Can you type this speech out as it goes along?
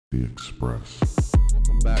The Express.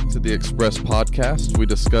 Welcome back to the Express podcast. We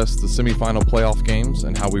discussed the semifinal playoff games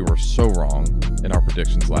and how we were so wrong in our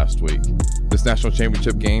predictions last week. This national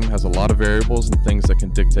championship game has a lot of variables and things that can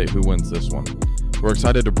dictate who wins this one. We're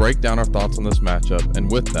excited to break down our thoughts on this matchup,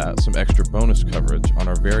 and with that, some extra bonus coverage on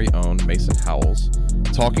our very own Mason Howells,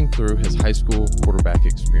 talking through his high school quarterback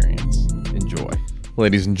experience. Enjoy.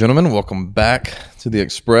 Ladies and gentlemen, welcome back to the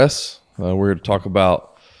Express. We're here to talk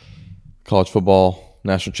about college football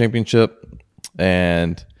national championship,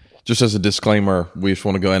 and just as a disclaimer, we just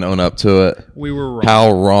want to go ahead and own up to it. We were wrong.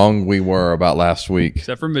 How wrong we were about last week.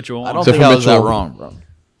 Except for Mitchell. I don't Except think for I was that Mitchell. wrong, bro.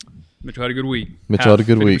 Mitchell had a good week. Mitchell had a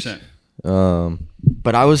good 50%. week.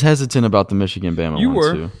 But I was hesitant about the Michigan-Bama You one,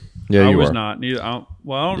 were. too. Yeah, I you was were. not. Neither. I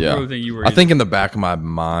don't Yeah. really think you were. I think in the back of my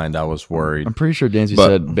mind, I was worried. I'm pretty sure Dancy But-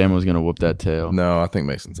 said Bama was going to whoop that tail. No, I think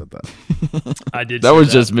Mason said that. I did. That say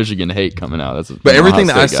was just Michigan hate coming out. But everything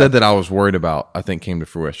that I said that I was worried about, I think came to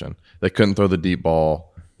fruition. They couldn't throw the deep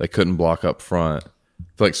ball. They couldn't block up front. I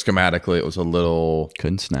feel like schematically it was a little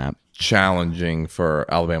couldn't snap. challenging for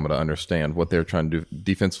Alabama to understand what they were trying to do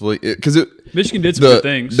defensively. Michigan did some good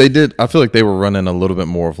things. They did. I feel like they were running a little bit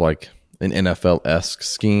more of like an NFL-esque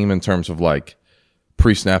scheme in terms of like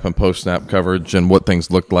pre-snap and post-snap coverage and what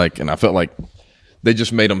things looked like. And I felt like they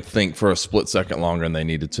just made them think for a split second longer than they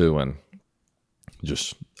needed to. And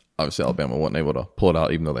just obviously Alabama wasn't able to pull it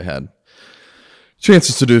out even though they had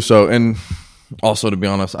chances to do so. And also, to be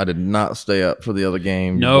honest, I did not stay up for the other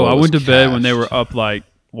game. No, I went to bed when they cashed. were up like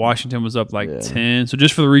Washington was up 10. So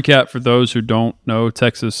just for the recap, for those who don't know,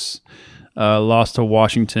 Texas lost to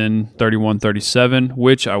Washington 31-37,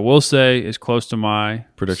 which I will say is close to my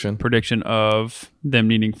prediction of them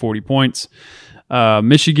needing 40 points.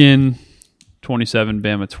 Michigan 27,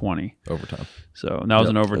 Bama 20. Overtime. So that was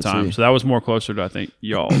an overtime. So that was more closer to, I think,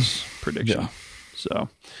 y'all's prediction. Yeah. So,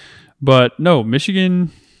 but no,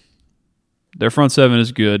 Michigan, their front seven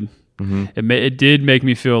is good. Mm-hmm. It did make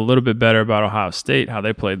me feel a little bit better about Ohio State, how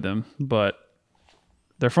they played them. But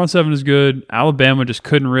their front seven is good. Alabama just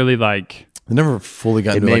couldn't really They never fully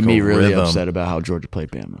got It into made like me a really rhythm. upset about how Georgia played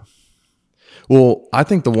Bama. Well, I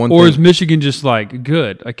think the one Or thing is Michigan just like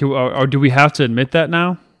good? Like, or do we have to admit that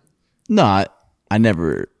now? No, I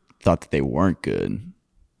never thought that they weren't good.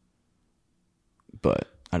 But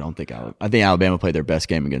I don't think I think Alabama played their best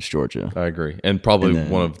game against Georgia. I agree. And probably And then-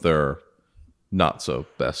 one of their not so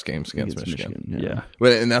best games against Michigan. Yeah.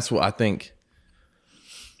 But, and that's what I think.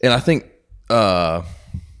 And I think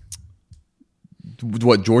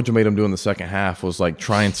what Georgia made them do in the second half was like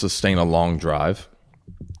try and sustain a long drive.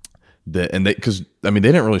 Because they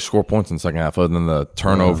didn't really score points in the second half other than the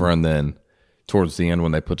turnover and then towards the end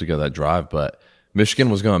when they put together that drive. But Michigan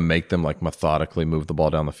was going to make them like methodically move the ball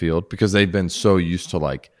down the field because they've been so used to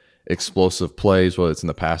like explosive plays, whether it's in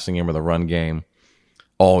the passing game or the run game,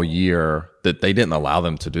 all year that they didn't allow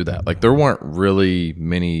them to do that. Like there weren't really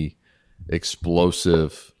many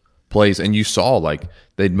explosive plays, and you saw like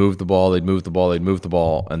they'd move the ball,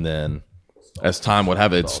 and then as time would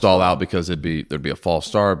have it, it'd stall out because there'd be a false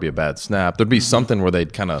start, be a bad snap, there'd be something where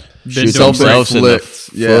they'd kind of Shoot themselves in the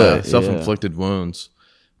foot, self-inflicted wounds,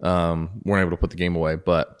 weren't able to put the game away.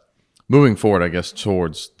 But moving forward, I guess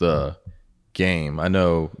towards the game, I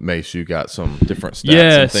know Mace, you got some different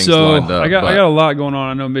stats and things lined up. I got a lot going on.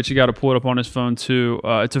 I know Mitch got to pull it up on his phone too.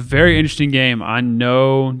 It's a very interesting game. I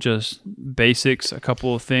know just basics, a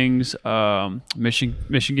couple of things.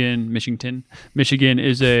 Michigan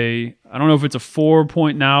is I don't know if it's a 4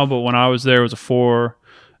 point now, but when I was there, it was a 4.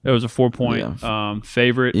 It was a 4 point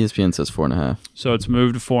favorite. ESPN says 4.5. So it's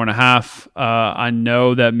moved to 4.5. I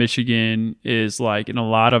know that Michigan is like in a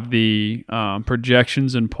lot of the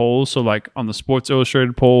projections and polls. So like on the Sports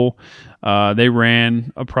Illustrated poll, they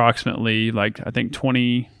ran approximately like I think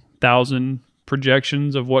 20,000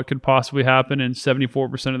 projections of what could possibly happen, and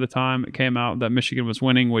 74% of the time it came out that Michigan was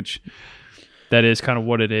winning, which that is kind of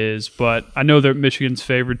what it is. But I know that Michigan's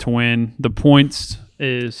favored to win. The points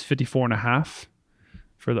is 54.5.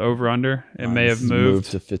 For the over-under. It may have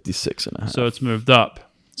moved to 56.5. So it's moved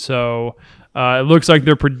up. So it looks like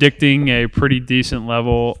they're predicting a pretty decent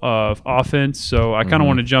level of offense. So I kind of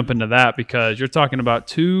want to jump into that because you're talking about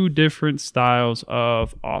two different styles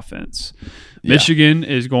of offense. Yeah. Michigan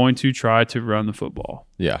is going to try to run the football.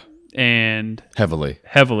 Yeah. And Heavily.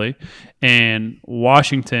 And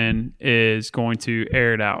Washington is going to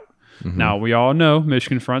air it out. Now, we all know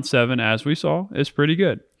Michigan front seven, as we saw, is pretty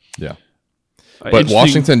good. Yeah. But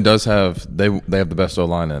Washington does have they have the best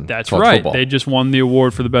O-line in That's college right. football. They just won the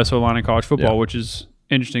award for the best O-line in college football, which is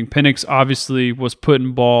interesting. Penix obviously was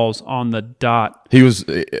putting balls on the dot. He was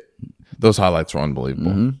those highlights were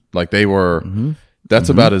unbelievable. Like they were that's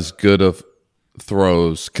about as good of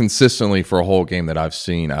throws consistently for a whole game that I've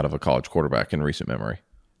seen out of a college quarterback in recent memory.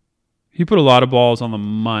 He put a lot of balls on the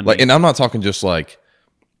money. Like, and I'm not talking just like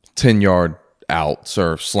 10-yard outs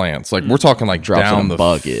or slants. Like, we're talking like Drops down in the a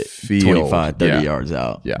bucket, field. 25, 30 yards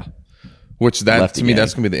out. Yeah. Which that Left to me, again.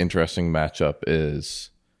 that's going to be the interesting matchup is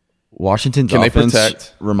Washington's Can they offense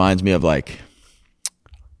protect? reminds me of like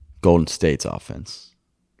Golden State's offense.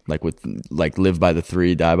 Like live by the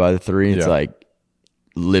 3, die by the 3. It's Yeah. like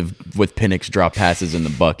live with Penix drop passes in the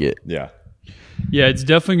bucket. yeah. yeah, it's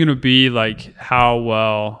definitely going to be like how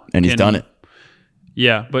well. And he's done it.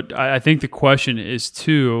 Yeah, but I think the question is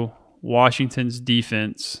too Washington's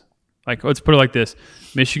defense. Like, let's put it like this: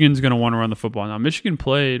 Michigan's going to want to run the football. Now, Michigan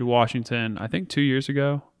played Washington, I think, 2 years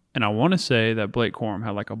ago, and I want to say that Blake Corum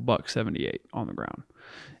had like a $178 on the ground.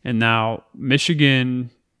 And now Michigan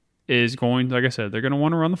is going, like I said, they're going to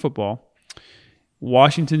want to run the football.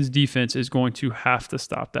 Washington's defense is going to have to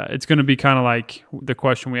stop that. It's going to be kind of like the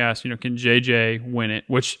question we asked, can JJ win it?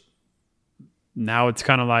 Which now it's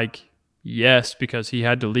kind of like, yes, because he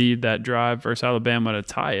had to lead that drive versus Alabama to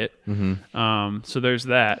tie it. So there's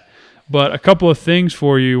that. But a couple of things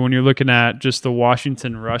for you when you're looking at just the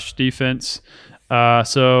Washington rush defense.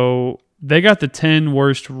 So they got the 10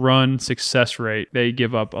 worst run success rate. They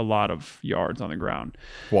give up a lot of yards on the ground.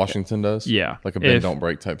 Washington does? Yeah. Like a bend, don't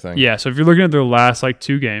break type thing? Yeah, so if you're looking at their last like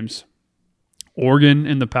 2 games, Oregon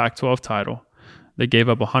in the Pac-12 title, they gave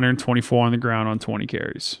up 124 on the ground on 20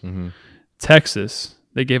 carries. Texas,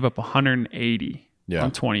 they gave up 180 Yeah.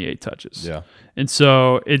 on 28 touches. Yeah. And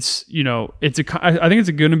so it's, I think it's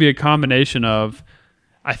going to be a combination of,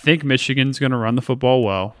 I think Michigan's going to run the football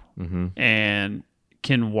well, and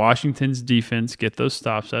can Washington's defense get those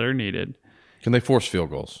stops that are needed? Can they force field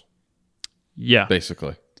goals, Yeah.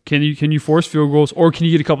 basically? Can you force field goals, or can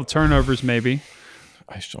you get a couple turnovers maybe?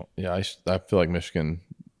 I feel like Michigan,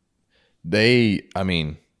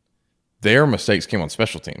 their mistakes came on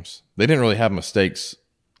special teams. They didn't really have mistakes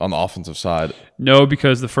on the offensive side. No,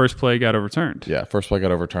 because the first play got overturned. Yeah, first play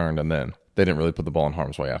got overturned, and then they didn't really put the ball in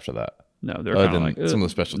harm's way after that. No, they're Other kind of than like some of the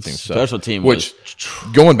special teams stuff. Special team Which,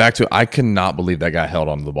 going back to it, I cannot believe that guy held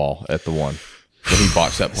on to the ball at the one when he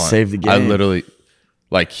botched that punt. Saved the game. I literally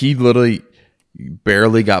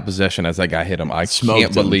barely got possession as that guy hit him. I Smoked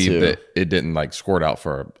can't him, believe too. that it didn't like squirt out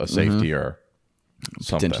for a safety or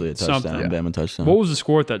something. potentially a touchdown. Something. Bama touchdown. what was the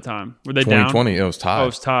score at that time? Were they down? 2020, it was tied. Oh, it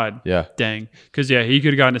was tied. Yeah. Dang. Because he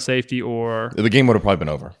could have gotten a safety, or The game would have probably been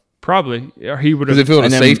over. probably, or he would Because have. if it was a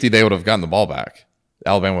And then- safety, they would have gotten the ball back.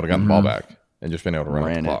 Alabama would have gotten the ball back and just been able to run out the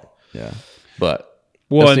Ran it. clock. Yeah. But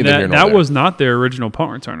Well, that's and neither here nor that there. was not their original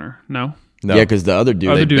punt returner. No. no. Yeah, because the other dude,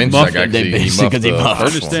 Other they dude benched muffed that guy it. They because benched it 'cause he the muffed. I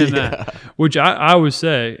first one. understand that. Which I would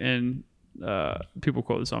say, and people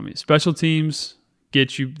quote this on me: special teams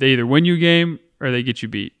get you. They either win you a game or they get you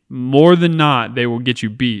beat. More than not, they will get you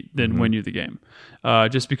beat than win you the game.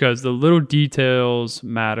 Just because the little details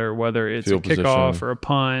matter, whether it's Field a kickoff position. or a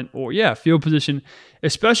punt or field position,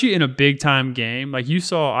 especially in a big time game. Like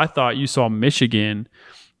I thought you saw Michigan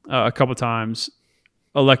a couple times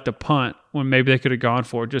elect a punt when maybe they could have gone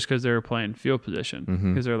for it just because they were playing field position,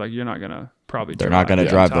 because they're like, you're not going to probably they're not going to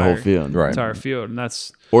drive the whole entire- field. Right. entire field, and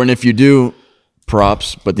that's Or and if you do,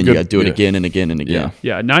 props, but then you Good- got to do it yeah. again and again and again.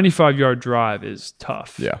 Yeah. a 95-yard drive is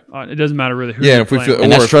tough. Yeah. It doesn't matter really who. Yeah, you're if we playing feel, with.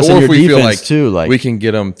 And that's or trusting if your we feel defense, like too, like- we can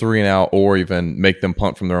get them 3 and out, or even make them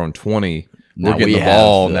punt from their own 20. Now We're getting we the have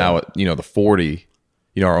ball the- now at the 40,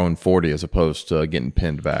 our own 40, as opposed to getting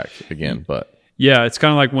pinned back again. But Yeah, it's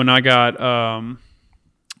kind of like when I got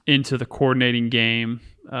into the coordinating game.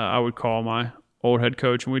 I would call my old head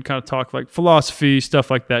coach, and we'd kind of talk like philosophy, stuff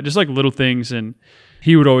like that, just like little things. And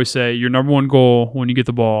he would always say, your number one goal when you get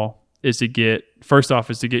the ball is to get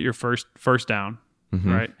your first down,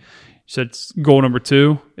 right? So it's goal number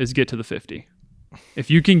 2 is get to the 50. If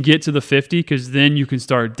you can get to the 50, because then you can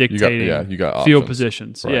start dictating you got field options.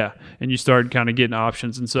 positions. Right. Yeah, and you start kind of getting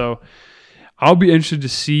options. And so I'll be interested to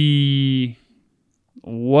see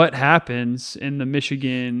what happens in the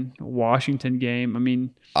Michigan-Washington game. I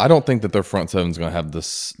mean, I don't think that their front seven is going to have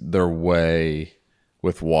their way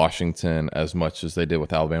with Washington as much as they did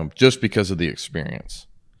with Alabama, just because of the experience.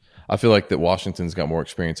 I feel like that Washington's got more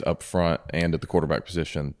experience up front and at the quarterback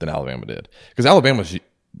position than Alabama did, because Alabama's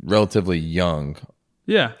relatively young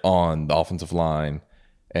yeah, on the offensive line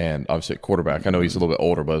and obviously at quarterback. I know he's a little bit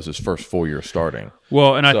older, but it was his first full year starting.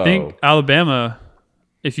 well, and I So- think Alabama,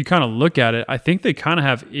 if you kind of look at it, I think they kind of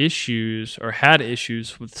have issues or had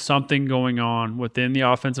issues with something going on within the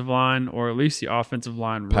offensive line, or at least the offensive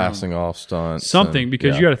line room. Passing off stunts. Something, and-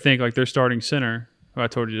 because yeah. you got to think like their starting center, who I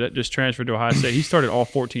told you that just transferred to Ohio State, he started all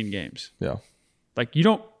 14 games. Yeah. Like, you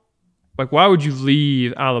don't like, why would you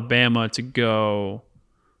leave Alabama to go?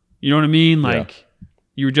 You know what I mean? Like,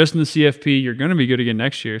 you were just in the CFP. You're going to be good again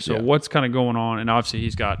next year. So what's kind of going on? And obviously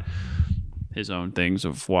he's got his own things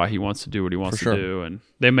of why he wants to do what he wants to do. And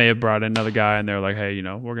they may have brought in another guy and they're like, hey, you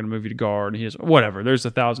know, we're going to move you to guard. And he has whatever. There's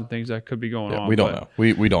 1,000 things that could be going on. We don't know.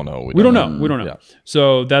 We don't know. We don't know. Yeah.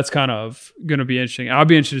 So that's kind of going to be interesting. I'll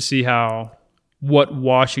be interested to see what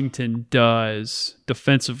Washington does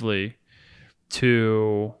defensively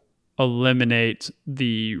to eliminate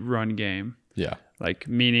the run game. Yeah. Like,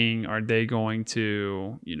 meaning, are they going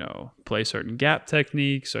to, you know, play certain gap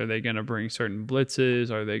techniques? Are they going to bring certain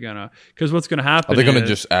blitzes? Are they going to – because what's going to happen Are they going to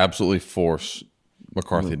just absolutely force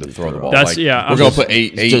McCarthy to throw the ball? That's, like, yeah. We're going to put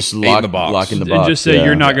eight in the box. Lock in the and box. just say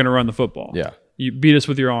you're not going to run the football. Yeah. You beat us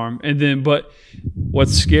with your arm. And then – but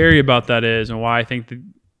what's scary about that is, and why I think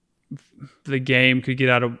the game could get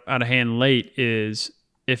out of hand late, is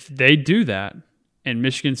if they do that and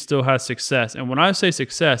Michigan still has success. And when I say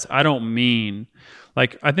success, I don't mean –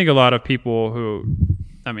 like, I think a lot of people who,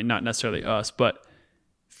 I mean, not necessarily us, but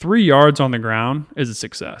 3 yards on the ground is a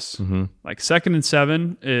success. Mm-hmm. Like, 2nd and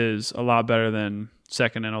 7 is a lot better than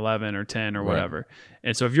 2nd and 11 or 10 or whatever. Right.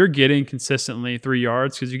 And so if you're getting consistently 3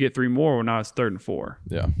 yards, because you get 3 more, well, now it's 3rd and 4.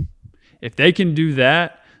 Yeah. If they can do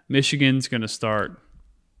that, Michigan's going to start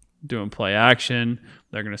doing play action.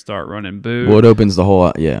 They're going to start running boot. Well, it opens the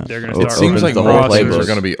whole, yeah. They're going to start. It seems like the more whole plays are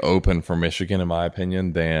going to be open for Michigan, in my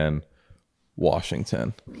opinion, than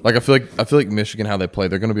Washington. Like, I feel like Michigan, how they play,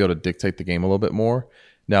 they're going to be able to dictate the game a little bit more.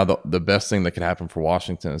 Now, the best thing that could happen for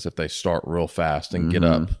Washington is if they start real fast and get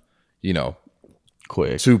up, you know,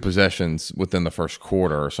 quick 2 possessions within the first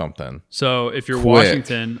quarter or something. So if you're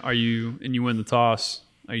Washington, you win the toss,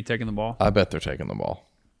 are you taking the ball? I bet they're taking the ball.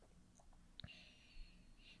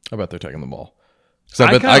 I bet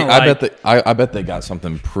they got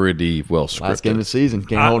something pretty well scripted. Last game of the season,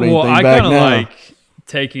 can't hold anything I back kind of now. like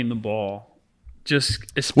taking the ball. Just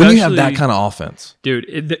especially when you have that kind of offense, dude.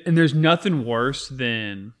 And there's nothing worse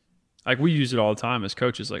than, like, we use it all the time as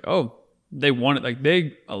coaches. Like, oh, they wanted, like,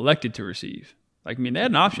 they elected to receive. Like, I mean, they had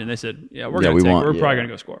an option. They said, yeah, we're going to take. We're probably going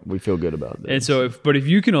to go score. We feel good about that. And so, if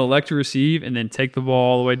you can elect to receive and then take the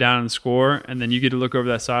ball all the way down and score, and then you get to look over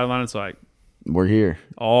that sideline, it's like, we're here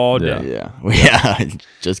all day. Yeah.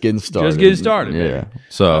 Just getting started. Yeah.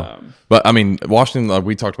 So, but I mean, Washington, like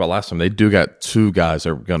we talked about last time, they do got 2 guys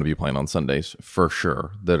that are going to be playing on Sundays for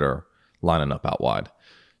sure that are lining up out wide.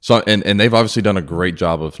 So, and they've obviously done a great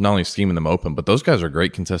job of not only scheming them open, but those guys are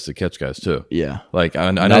great contested catch guys too. Yeah. Like,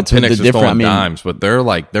 I know Penix is throwing dimes, but they're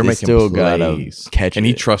making plays. And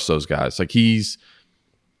he trusts those guys. Like, I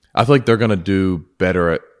feel like they're going to do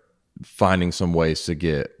better at finding some ways to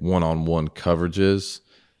get one-on-one coverages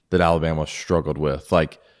that Alabama struggled with.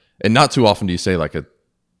 Like, and not too often do you say like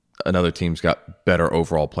another team's got better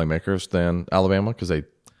overall playmakers than Alabama, because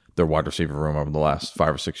their wide receiver room over the last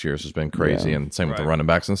 5 or 6 years has been crazy, and same with the running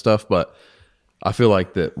backs and stuff. But I feel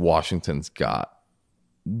like that Washington's got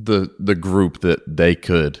the group that they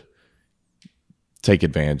could take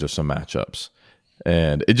advantage of some matchups,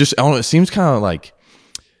 and it just, I don't know, it seems kind of like,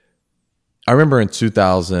 I remember in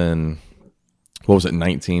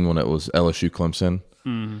 2019 when it was LSU Clemson.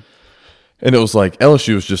 Mm-hmm. And it was like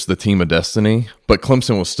LSU was just the team of destiny, but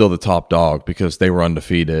Clemson was still the top dog because they were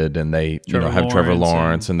undefeated, and they had Trevor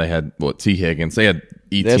Lawrence and they had T. Higgins. They had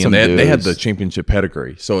E.T. They had the championship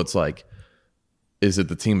pedigree. So it's like, is it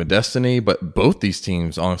the team of destiny? But both these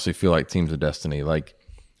teams honestly feel like teams of destiny. Like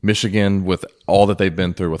Michigan, with all that they've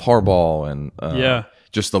been through with Harbaugh and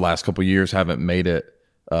just the last couple of years, haven't made it.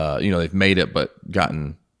 They've made it but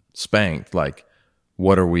gotten spanked. Like,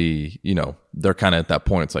 what are we, they're kind of at that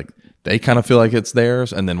point. It's like they kind of feel like it's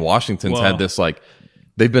theirs. And then Washington's had this, like,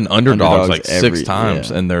 they've been underdogs like 6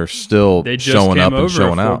 times, and they're still showing up and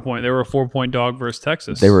showing out. They were a 4-point dog versus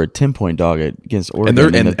Texas. They were a 10-point dog against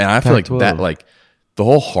Oregon. And I feel like that, like, the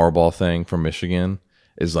whole Harbaugh thing from Michigan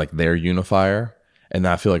is like their unifier. And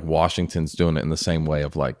I feel like Washington's doing it in the same way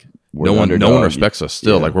of like, no one respects us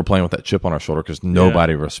still. Like, we're playing with that chip on our shoulder because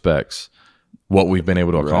nobody respects what we've been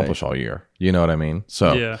able to accomplish all year. You know what I mean?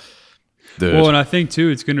 So, dude. Well, and I think too,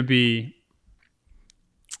 it's going to be,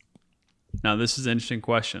 now this is an interesting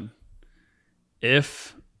question.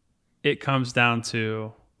 If it comes down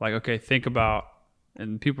to, like, okay, think about,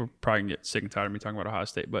 and people probably can get sick and tired of me talking about Ohio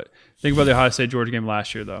State, but think about the Ohio State-Georgia game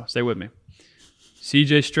last year, though. Stay with me.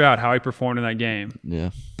 C.J. Stroud, how he performed in that game,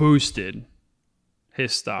 boosted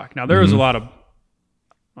his stock. Now, there was a lot of, I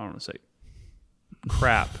don't want to say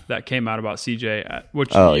crap that came out about CJ,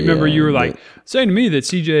 which you remember you were like saying to me that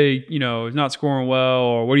CJ, is not scoring well,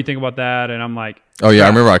 or what do you think about that? And I'm like, oh yeah, I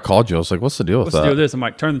remember I called you. I was like, what's the deal with that? What's the deal with this? I'm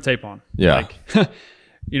like, turn the tape on. Yeah. Like,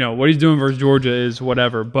 what he's doing versus Georgia is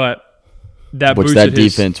whatever, but that Which boosted that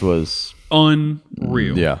defense was.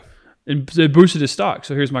 unreal. Yeah. It boosted his stock.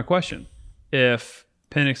 So here's my question. If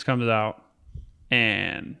Penix comes out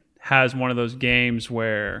and has one of those games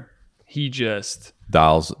where he just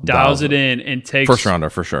Dials it in and takes first rounder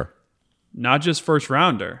for sure. not just first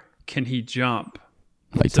rounder, can he jump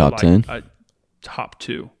Like to top 10? a top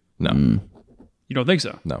 2? No. You don't think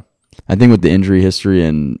so? No. I think with the injury history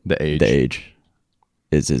and The age. the age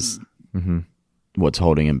is what's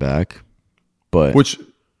holding him back. But Which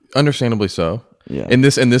understandably so. Yeah. And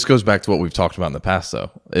this goes back to what we've talked about in the past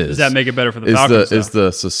though. Does that make it better for the is Falcons? the is the yeah,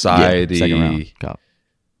 society second round. Cop.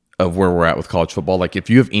 of where we're at with college football. Like if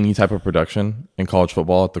you have any type of production in college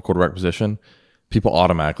football at the quarterback position, people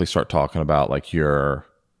automatically start talking about like you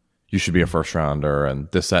should be a first rounder and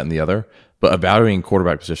this, that, and the other. But evaluating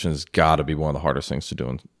quarterback position has got to be one of the hardest things to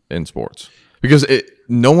do in sports because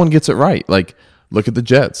no one gets it right. Like look at the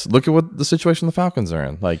Jets. Look at what the situation the Falcons are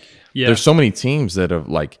in. Like there's so many teams that are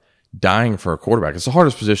like dying for a quarterback. It's the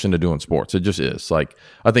hardest position to do in sports. It just is. Like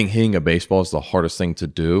I think hitting a baseball is the hardest thing to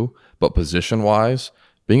do, but position wise,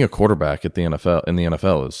 being a quarterback in the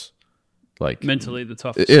NFL is like mentally the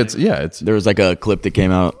toughest. It's There was like a clip that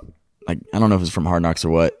came out, like I don't know if it's from Hard Knocks or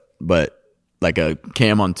what, but like a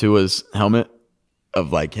cam on Tua's helmet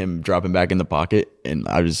of like him dropping back in the pocket, and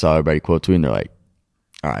I just saw everybody quote tweeting. They're like,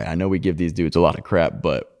 "All right, I know we give these dudes a lot of crap,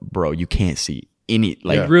 but bro, you can't see any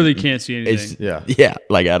like You really can't see anything. yeah.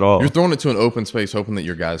 like at all." You're throwing it to an open space, hoping that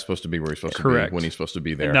your guy's supposed to be where he's supposed to Correct. be when he's supposed to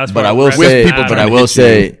be there. And that's But why I will reps say, people matter. trying to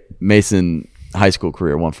hit you. Mason high school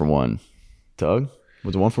career 1-for-1. Tug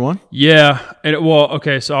was it 1-for-1? Yeah.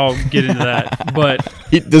 Okay, so I'll get into that. But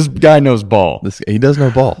This guy knows ball. He does know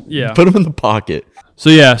ball. yeah. Put him in the pocket.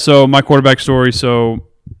 So my quarterback story. So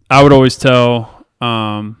I would always tell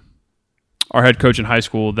our head coach in high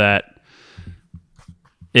school that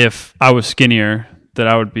if I was skinnier, that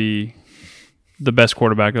I would be the best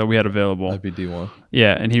quarterback that we had available. That'd be D1.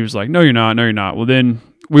 Yeah, and he was like, "No, you're not. No, you're not." Well, then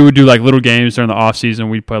we would do like little games during the off season.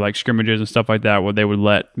 We'd play like scrimmages and stuff like that, where they would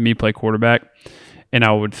let me play quarterback, and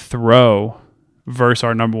I would throw versus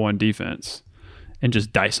our number one defense and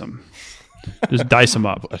just dice them,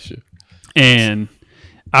 up. Bless you. And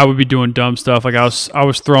I would be doing dumb stuff. Like I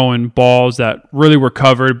was throwing balls that really were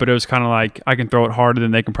covered, but it was kind of like I can throw it harder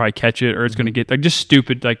than they can probably catch it, or it's going to get like just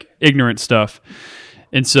stupid, like ignorant stuff.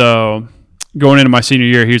 And so going into my senior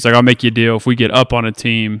year, he was like, "I'll make you a deal. If we get up on a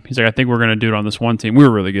team," he's like, "I think we're going to do it on this one team. We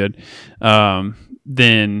were really good.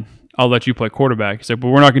 Then I'll let you play quarterback." He's like, "But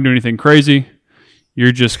we're not going to do anything crazy.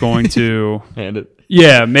 You're just going to, Hand it.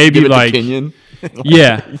 yeah, maybe Give it like, to Kenyon.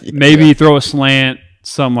 yeah, maybe throw a slant,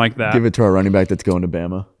 something like that." Give it to our running back that's going to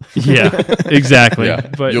Bama. Yeah, exactly. Yeah,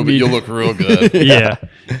 But you'll look real good. yeah.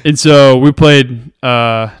 And so we played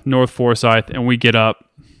North Forsyth, and we get up,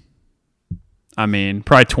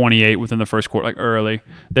 probably 28 within the first quarter, like early.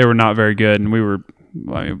 They were not very good, and we were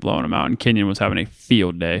blowing them out, and Kenyon was having a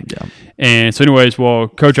field day. Yeah. And so anyways, well,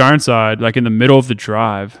 Coach Ironside, like in the middle of the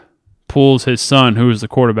drive, pulls his son, who was the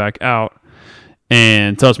quarterback, out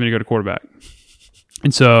and tells me to go to quarterback.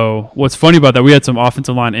 And so what's funny about that, we had some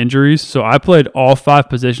offensive line injuries. So I played all 5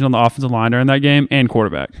 positions on the offensive line during that game and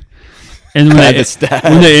quarterback. And when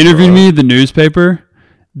they interviewed me at the newspaper,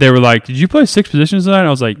 they were like, "Did you play 6 positions tonight?" And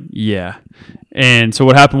I was like, "Yeah." And so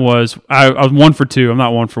what happened was I was 1 for 2. I'm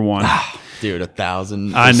not 1 for 1. Dude,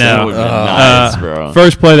 1,000%. I know. Would have been nice, bro.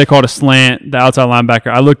 First play, they called a slant. The outside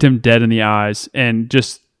linebacker, I looked him dead in the eyes and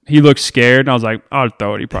he looked scared. And I was like, "I'll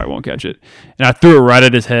throw it. He probably won't catch it." And I threw it right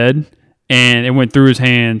at his head. And it went through his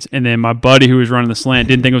hands, and then my buddy who was running the slant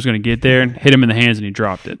didn't think it was going to get there and hit him in the hands, and he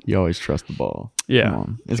dropped it. You always trust the ball. Yeah. Come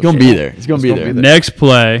on. It's going to be there. It's going to be there. Next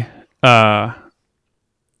play,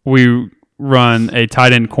 we run a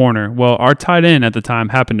tight end corner. Well, our tight end at the time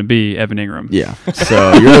happened to be Evan Ingram. Yeah.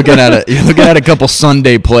 So you're looking at a couple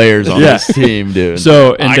Sunday players on this team, dude.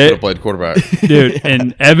 So I could have played quarterback. dude,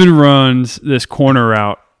 and Evan runs this corner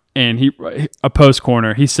route, and a post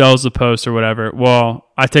corner. He sells the post or whatever. Well,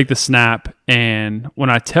 I take the snap, and when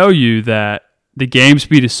I tell you that the game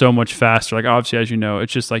speed is so much faster, like obviously, as you know,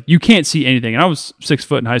 it's just like you can't see anything. And I was 6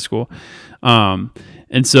 foot in high school.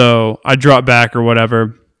 And so I dropped back or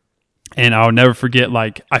whatever, and I'll never forget,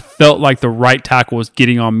 like I felt like the right tackle was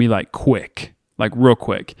getting on me like quick, like real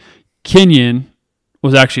quick. Kenyon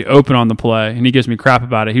was actually open on the play, and he gives me crap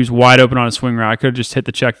about it. He was wide open on a swing route. I could have just hit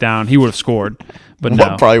the check down. He would have scored, but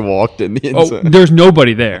no. Probably walked in the end zone. There's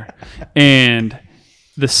nobody there. And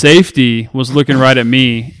the safety was looking right at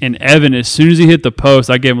me, and Evan, as soon as he hit the post,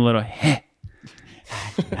 I gave him a little, heh.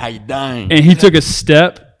 How you dying? And he took a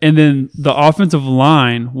step, and then the offensive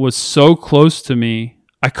line was so close to me,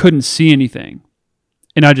 I couldn't see anything.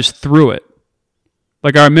 and I just threw it.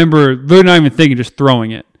 Like I remember literally not even thinking, just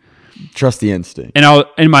throwing it. Trust the instinct. And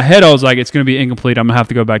in my head, I was like, it's going to be incomplete. I'm going to have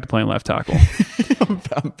to go back to playing left tackle.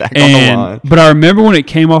 I'm back on the line. But I remember when it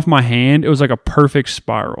came off my hand, it was like a perfect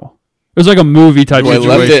spiral. It was like a movie type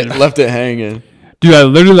situation. Left it hanging. Dude, I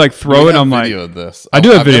literally like throw it. I'm like, video of this. I do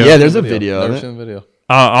have video. Yeah, there's a video. Never seen the video.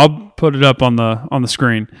 I'll put it up on the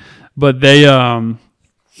screen. But they,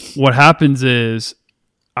 what happens is,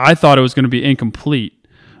 I thought it was going to be incomplete.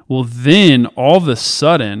 Well, then all of a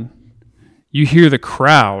sudden, you hear the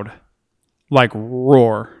crowd like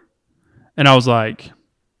roar, and I was like,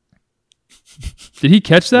 "Did he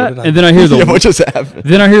catch that?" And then I hear the what just happened?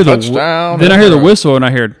 Then I hear the Touchdown, then I hear the Hillgrove. whistle, and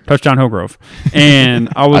I hear touchdown Hillgrove, and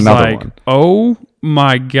I was Another like, one. "Oh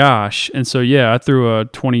my gosh!" And so yeah, I threw a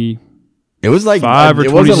 25 It was like or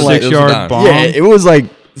it wasn't 26 like, it was a yard dime. bomb. Yeah, it was like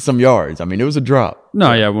some yards. I mean, it was a drop.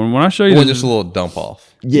 No, yeah. When I show you, Or the, just a little dump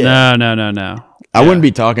off. Yeah, no. I wouldn't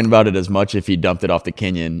be talking about it as much if he dumped it off the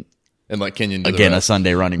Kenyon And like Kenyon did again, the a rest.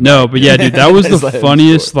 Sunday running. No, back. but yeah, dude, that was It's the like-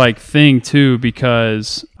 funniest like thing too,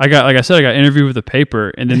 because I got interviewed with the paper,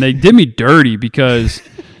 and then they did me dirty because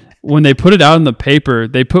when they put it out in the paper,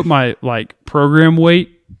 they put my like program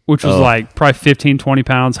weight, which was like probably 15, 20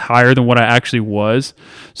 pounds higher than what I actually was.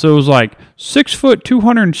 So it was like 6 foot,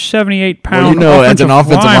 278 pounds. Well, you know, as an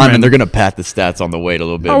offensive lineman, they're gonna pat the stats on the weight a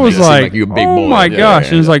little bit. I make was it seem like, you a big oh boy. my Yeah, gosh. yeah,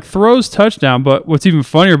 And it's yeah. like throws touchdown. But what's even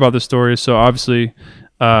funnier about this story is, so obviously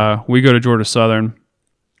we go to Georgia Southern,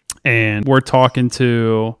 and we're talking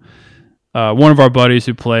to one of our buddies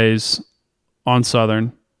who plays on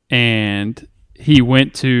Southern, and he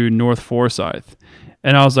went to North Forsyth.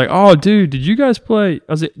 And I was like, oh, dude, did you guys play?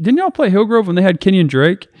 I was like, didn't y'all play Hillgrove when they had Kenyon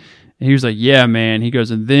Drake? And he was like, yeah, man. He goes,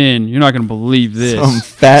 and then you're not going to believe this. some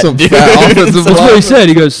fat Some dude. fat offensive That's what he lineman. said.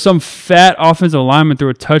 He goes, some fat offensive lineman threw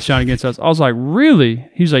a touchdown against us. I was like, really?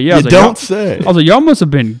 He's like, yeah. I was You like, y'all- don't say. I was like, y'all must have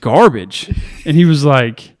been garbage. And he was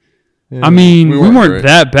like, I mean, we weren't weren't great.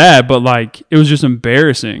 that bad, but like, it was just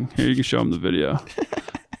embarrassing. Here, you can show him the video.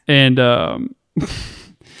 And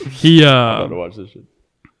he watch this shit.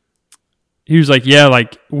 he was like, yeah,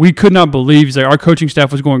 like we could not believe. He's like, our coaching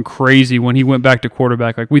staff was going crazy when he went back to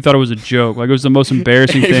quarterback. Like we thought it was a joke. Like it was the most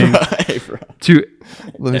embarrassing thing Hey, bro. to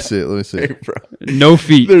Let me see it. Let me see Hey, it. bro. no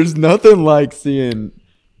feet. There's nothing like seeing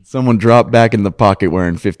someone drop back in the pocket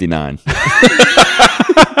wearing 59.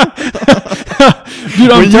 Dude,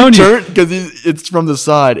 I'm When you telling you. turn, because it's from the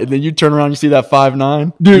side, and then you turn around, you see that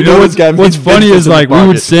 5'9". Dude, you know what's means funny business is in the like we would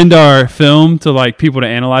pocket. send our film to like people to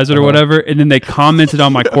analyze it or whatever, and then they commented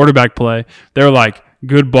on my quarterback play. They were like,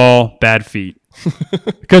 "Good ball, bad feet,"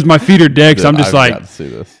 because my feet are dead. 'Cause I'm just I've like, got to see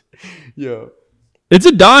this. Yeah. it's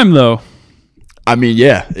a dime though. I mean,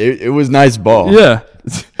 yeah, it was nice ball. Yeah,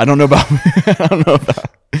 I don't know about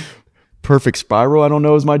perfect spiral. I don't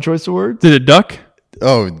know is my choice of words. did it duck?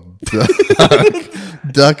 Oh,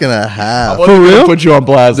 duck and a half. For real? Put you on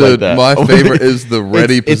blast like Dude, that. my favorite is the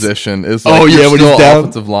ready It's- position. Is oh, like yeah, you're when he's still down.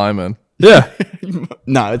 offensive lineman. Yeah,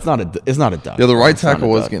 No, it's not a duck. Yeah, the right It's not tackle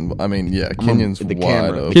a was duck. getting. I mean, yeah, Kenyon's The wide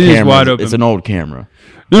camera. open. Kenyon's Camera's- wide open. It's an old camera.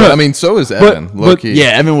 no, But, no. I mean, so is Evan. but- Low key.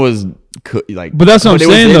 Yeah, Evan was like, but that's what I'm it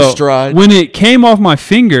was saying in though. stride. When it came off my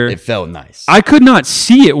finger, It felt nice. I could not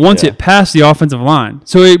see it once Yeah. it passed the offensive line.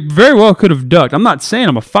 So it very well could have ducked. I'm not saying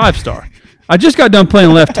I'm a 5-star. I just got done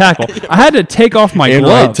playing left tackle. I had to take off my and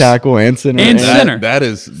gloves. right tackle and center. And That-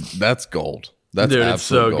 center. that's gold. That's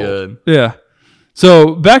absolute gold. Yeah.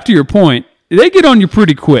 So back to your point, they get on you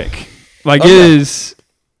pretty quick. Like it's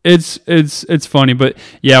funny, but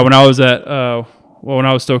yeah, when I was at when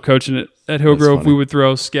I was still coaching at Hillgrove, funny. we would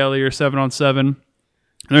throw Skelly or 7-on-7. And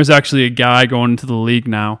there's actually a guy going into the league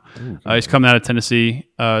now. He's coming out of Tennessee.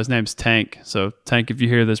 His name's Tank. So Tank, if you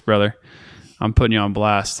hear this, brother, I'm putting you on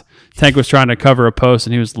blast. Tank was trying to cover a post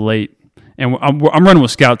and he was late. And I'm running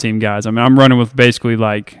with scout team guys. I mean, I'm running with basically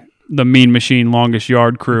like the Mean Machine longest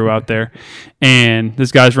yard crew out there. And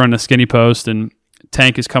this guy's running a skinny post, and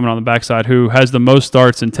Tank is coming on the backside, who has the most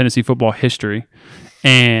starts in Tennessee football history.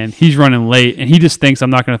 And he's running late, and he just thinks I'm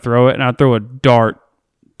not going to throw it. And I throw a dart,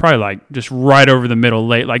 probably like just right over the middle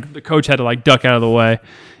late. Like the coach had to like duck out of the way.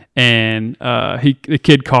 And the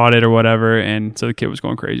kid caught it or whatever. And so the kid was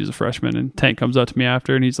going crazy as a freshman. And Tank comes up to me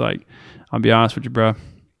after, and he's like, I'll be honest with you, bro.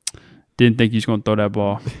 Didn't think you was going to throw that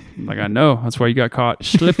ball. I'm like, I know. That's why you got caught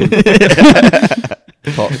slipping.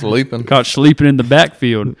 Caught sleeping. Caught sleeping in the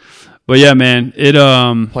backfield. But yeah, man, it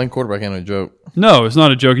Playing quarterback ain't a joke. no, it's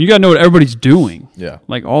not a joke. You got to know what everybody's doing. Yeah.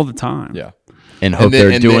 Like all the time. Yeah. and hope then-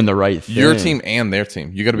 they're doing the right thing. Your team and their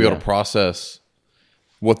team. You got to be able to process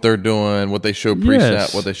what they're doing, what they show pre-snap,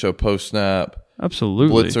 Yes. what they show post-snap,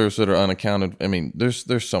 Absolutely. blitzers that are unaccounted. I mean, there's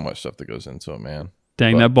so much stuff that goes into it, man.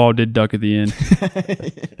 Dang, But- that ball did duck at the end.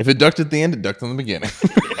 If it ducked at the end, it ducked in the beginning.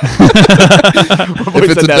 Boy If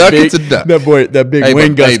it's said a that duck, big- it's a duck. That big Hey,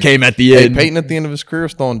 wind but- gust hey, came at the Hey, end. Peyton at the end of his career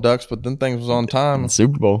was throwing ducks, but then things was on time.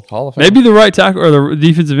 Super Bowl. Hall of Fame. Maybe the right tackle or the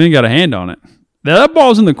defensive end got a hand on it. That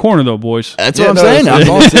ball's in the corner though, boys. That's Yeah, what I'm no, saying.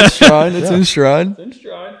 it's- It's in stride. It's in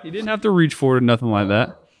stride. He didn't have to reach for it or nothing like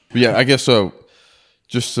that. But yeah, I guess so.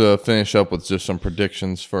 Just to finish up with just some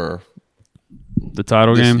predictions for The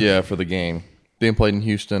title this, game. yeah, for the game being played in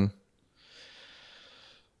Houston.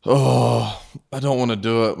 Oh, I don't want to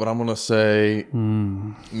do it, but I'm going to say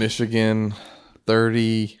Michigan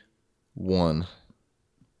 31,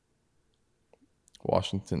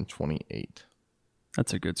 Washington 28.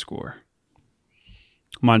 That's a good score.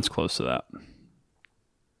 Mine's close to that.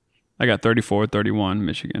 I got 34-31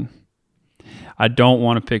 Michigan. I don't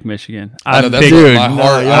want to pick Michigan. I know I've that's picked, what Dude, my no,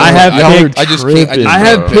 heart. y'all- I have I picked- just can't. tripping. I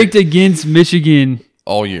have bro. picked against Michigan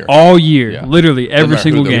all year. all year, Yeah. literally every matter who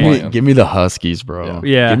single they're game. playing. Give me the Huskies, bro.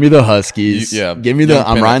 Yeah. Give me the Huskies. Yeah. Give me the. Young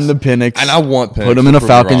I'm Penix. riding the Penix. And I want Penix Put him to in a prove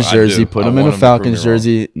me wrong. Falcons I jersey. do. Put I him in want a him to prove me Falcons wrong.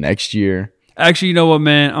 jersey next year. Actually, you know what,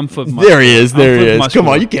 man? I'm flipping my There he is. I'm There he flipping is. my Come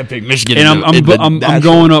score. on, you can't pick Michigan. And in the I'm natural.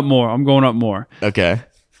 going up more. I'm going up more. Okay.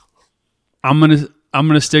 I'm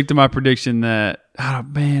gonna stick to my prediction that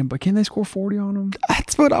man, but can they score 40 on them?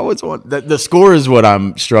 That's what I was want. The score is what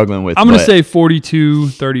I'm struggling with. I'm gonna but say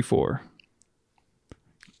 42-34.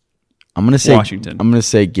 I'm gonna say Washington. I'm gonna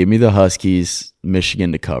say give me the Huskies,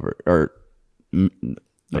 Michigan to cover. Or okay,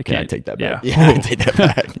 I can't- take that yeah. back. Yeah, I take that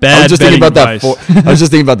back. Bad I was just thinking betting about that. advice. I was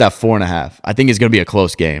just thinking about that 4.5. I think it's gonna be a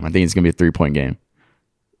close game. I think it's gonna be a 3-point game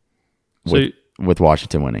So with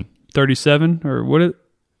Washington winning. 37 or what?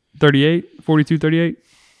 38, 42-38. Is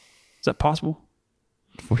that possible?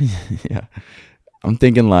 40, yeah. I'm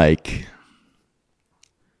thinking like,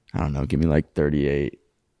 I don't know, give me like 38,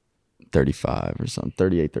 35 or something,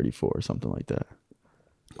 38, 34 or something like that.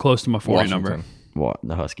 Close to my 40 Washington. number. What,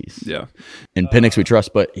 the Huskies. Yeah. And Penix we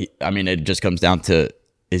trust, but it just comes down to,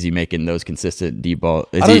 is he making those consistent deep ball?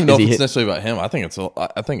 I don't even know if it's necessarily about him. I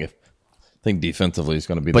think defensively he's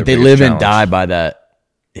going to be. But their they biggest live and challenge. die by that,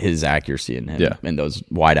 his accuracy in him Yeah. and those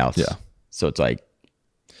wideouts. Yeah. So it's like,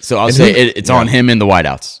 so I'll And say who- it's yeah. on him in the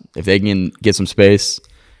wideouts. If they can get some space,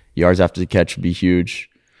 yards after the catch would be huge.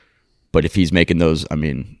 But if he's making those,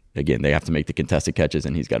 again, they have to make the contested catches,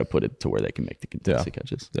 and he's got to put it to where they can make the contested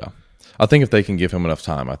catches. Yeah, I think if they can give him enough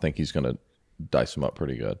time, I think he's going to dice him up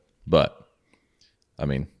pretty good. But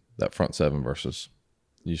that front seven versus,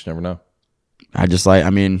 you just never know.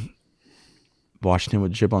 Washington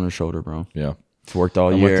with a chip on their shoulder, bro. Yeah, It's worked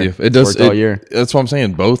all I'm year. with you. It does. Worked all year. That's what I'm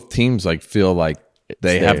saying. Both teams feel like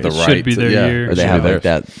they It's have the theirs. right. Should be to- their yeah, year. Or it they should have be like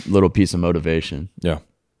theirs. that little piece of motivation. Yeah.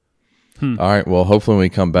 All right. Well, hopefully when we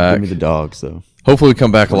come back. Give me the dogs, though. Hopefully we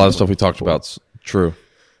come back. A lot of stuff we talked about's true.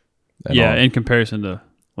 And Yeah, all. in comparison to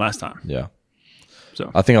last time. Yeah.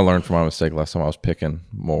 So I think I learned from my mistake last time. I was picking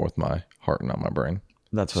more with my heart and not my brain.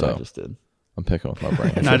 That's what I So. just did. I'm picking with my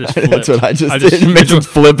brain. and I just flipped. That's what I just did. Mitchell's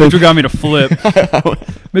flipping. Mitchell got me to flip.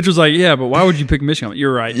 Mitchell's like, yeah, but why would you pick Michigan?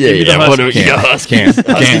 You're right. Yeah, Give me the yeah. What do Huskies. we got? Can't.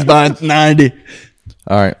 Huskies by 90.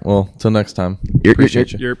 All right. Well, till next time. You're-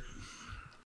 Appreciate you. You're